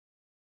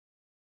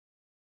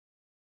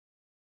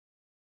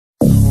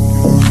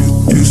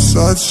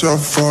such a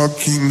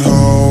fucking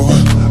hoe,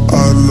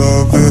 I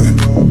love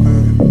it.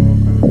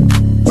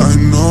 I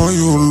know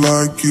you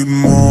like it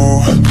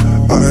more,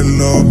 I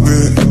love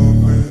it.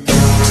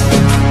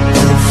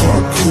 I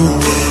fuck you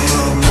when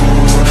I'm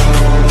on,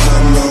 I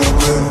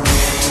love it.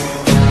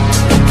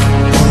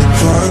 My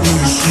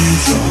private,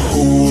 she's a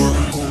whore.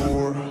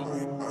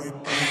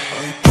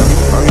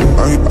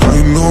 I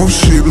know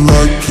she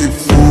like it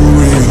for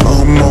me.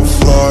 I'm a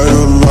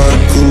flyer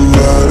like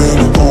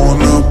Aladdin on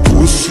a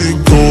pussy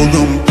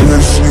golden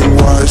blessing.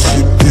 Why she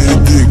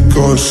did it?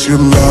 Cause she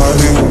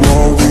lied.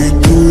 What we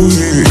do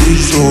here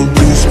is so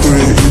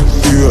discreet.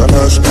 If you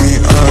ask me,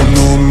 I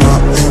know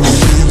nothing.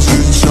 She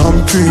just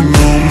jumping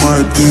on my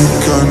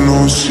dick. I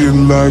know she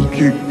like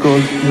it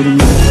cause she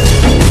like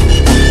it.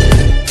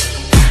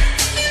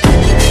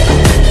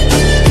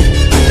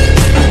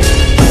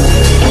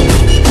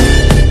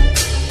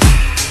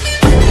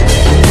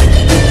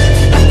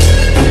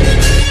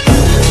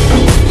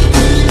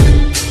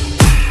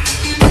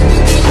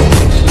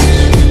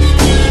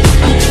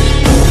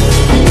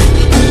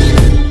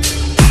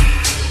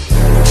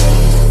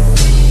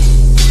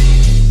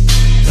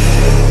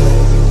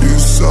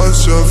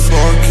 Such a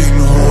fucking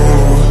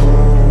hoe.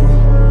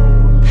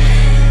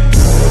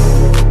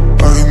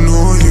 I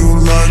know you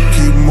like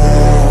it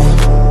more.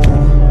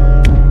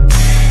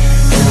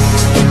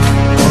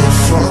 I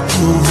fuck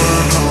you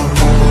when I'm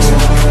home.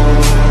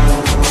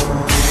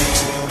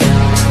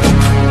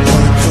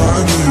 My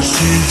private,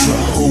 she's a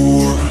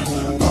whore.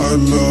 I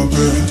love it.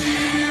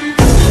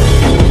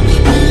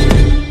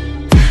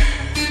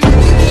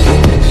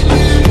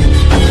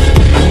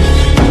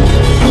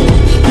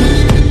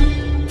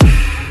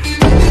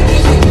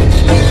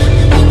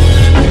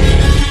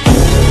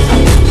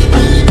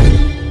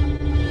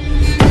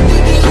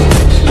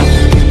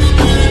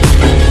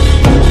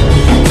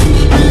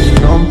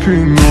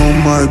 On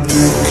my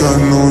dick, I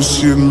know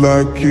she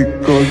like it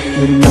cause